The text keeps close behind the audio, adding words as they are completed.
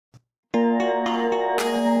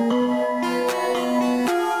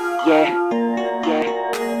Tony,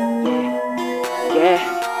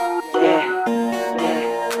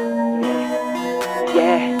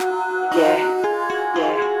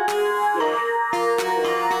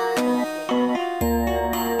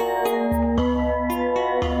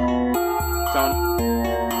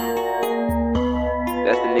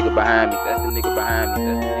 that's the nigga behind me. That's the nigga behind me.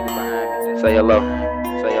 That's the nigga behind me. Say hello.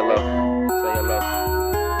 Say hello. Say hello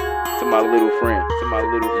to my little friend. To my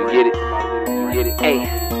little friend. You get it? You get it? Hey.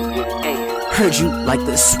 Hey. Heard you like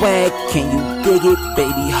the swag, can you dig it?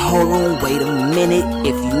 Baby, hold on, wait a minute.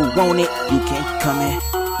 If you want it, you can come and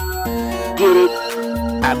get it.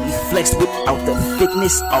 I be flexed without the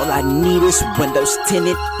thickness. All I need is windows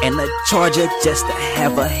tinted and a charger just to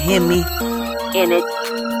have a Hemi in it.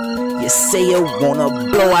 You say you wanna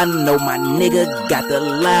blow, I know my nigga got the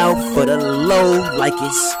loud for the low like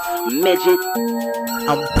it's midget.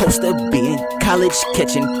 I'm supposed to be in college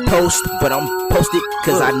catching post, but I'm posted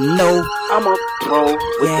cause I know I'm a pro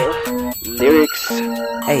with the lyrics.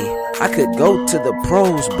 Hey, I could go to the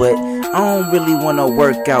pros, but I don't really wanna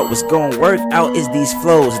work out. What's gonna work out is these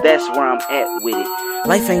flows. That's where I'm at with it.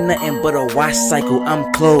 Life ain't nothing but a wash cycle.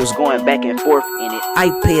 I'm closed, going back and forth in it. I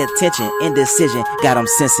pay attention, indecision, got 'em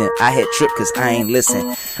sensing. I had tripped cause I ain't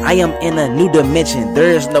listen. I am in a new dimension. There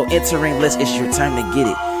is no entering unless it's your time to get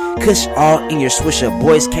it. Kush all in your swisher.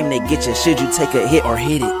 Boys came to get you. Should you take a hit or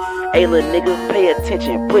hit it? Hey little nigga, pay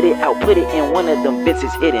attention. Put it out, put it in one of them bits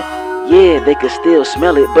is hidden. Yeah, they could still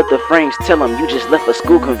smell it, but the frames tell them you just left a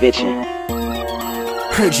school convention.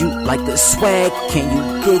 Heard you like the swag, can you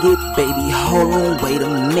dig it? Baby, hold on, wait a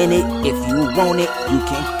minute. If you want it, you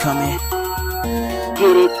can come and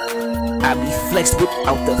get it. I be flexed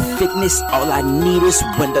without the thickness. All I need is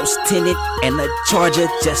windows tinted and a charger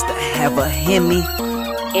just to have a Hemi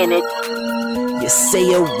in it. You say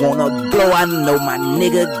you wanna blow, I know my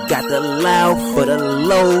nigga got the loud for the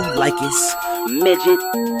low like it's midget.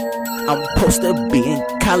 I'm supposed to be in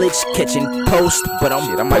college catching post, but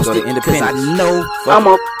I'm posted cause I know I'm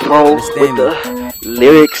a pro with the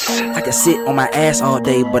lyrics. I can sit on my ass all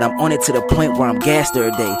day, but I'm on it to the point where I'm gassed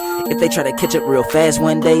every day. If they try to catch up real fast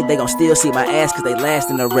one day, they gon' still see my ass cause they last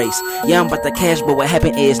in the race. Yeah, I'm about to cash, but what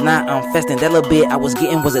happened is now I'm fasting. That little bit I was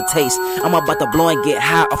getting was a taste. I'm about to blow and get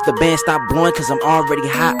high off the band, stop blowing cause I'm already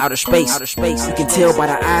high out of space. You can tell by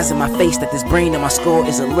the eyes in my face that this brain in my skull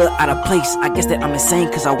is a little out of place. I guess that I'm insane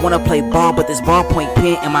cause I wanna play ball, but this ballpoint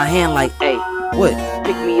pen in my hand like, hey, what?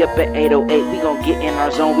 Pick me up at 808, we gon' get in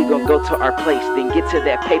our zone, we gon' go to our place, then get to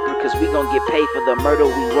that paper cause we gon' get paid for the murder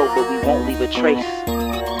we wrote, but we won't leave a trace.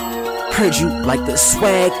 Heard you like the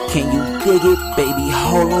swag, can you dig it? Baby,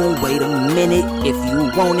 hold on, wait a minute. If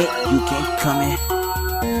you want it, you can come and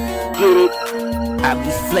get it. I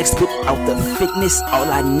be flexed without the thickness.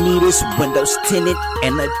 All I need is windows tinted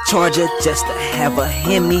and a charger just to have a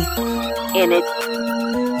Hemi in it.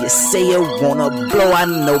 You say you wanna blow, I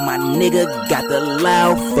know my nigga got the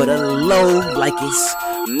loud for the low like it's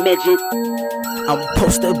midget. I'm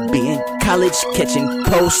supposed to be in college catching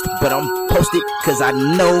post, but I'm posted cause I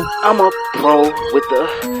know I'm a pro with the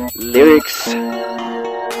lyrics.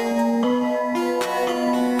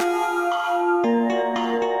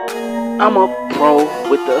 I'm a pro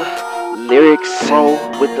with the lyrics. Pro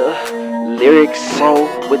with the lyrics. Pro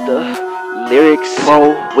with the lyrics.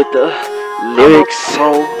 Pro with the lyrics.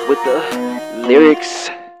 Pro with the lyrics.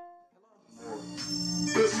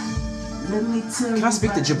 Can I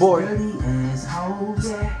speak to Jabori?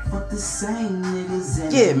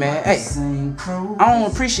 Yeah, man. Hey, I don't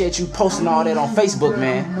appreciate you posting all that on Facebook,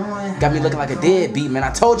 man. Got me looking like a deadbeat, man.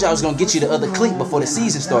 I told you I was gonna get you the other clique before the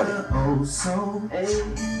season started.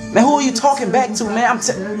 Man, who are you talking back to, man?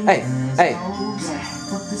 Hey.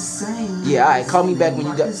 Yeah, alright. Call me back when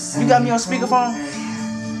you got me on speakerphone.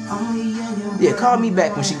 Yeah, call me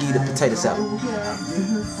back when she give you the potato salad.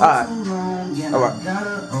 Alright.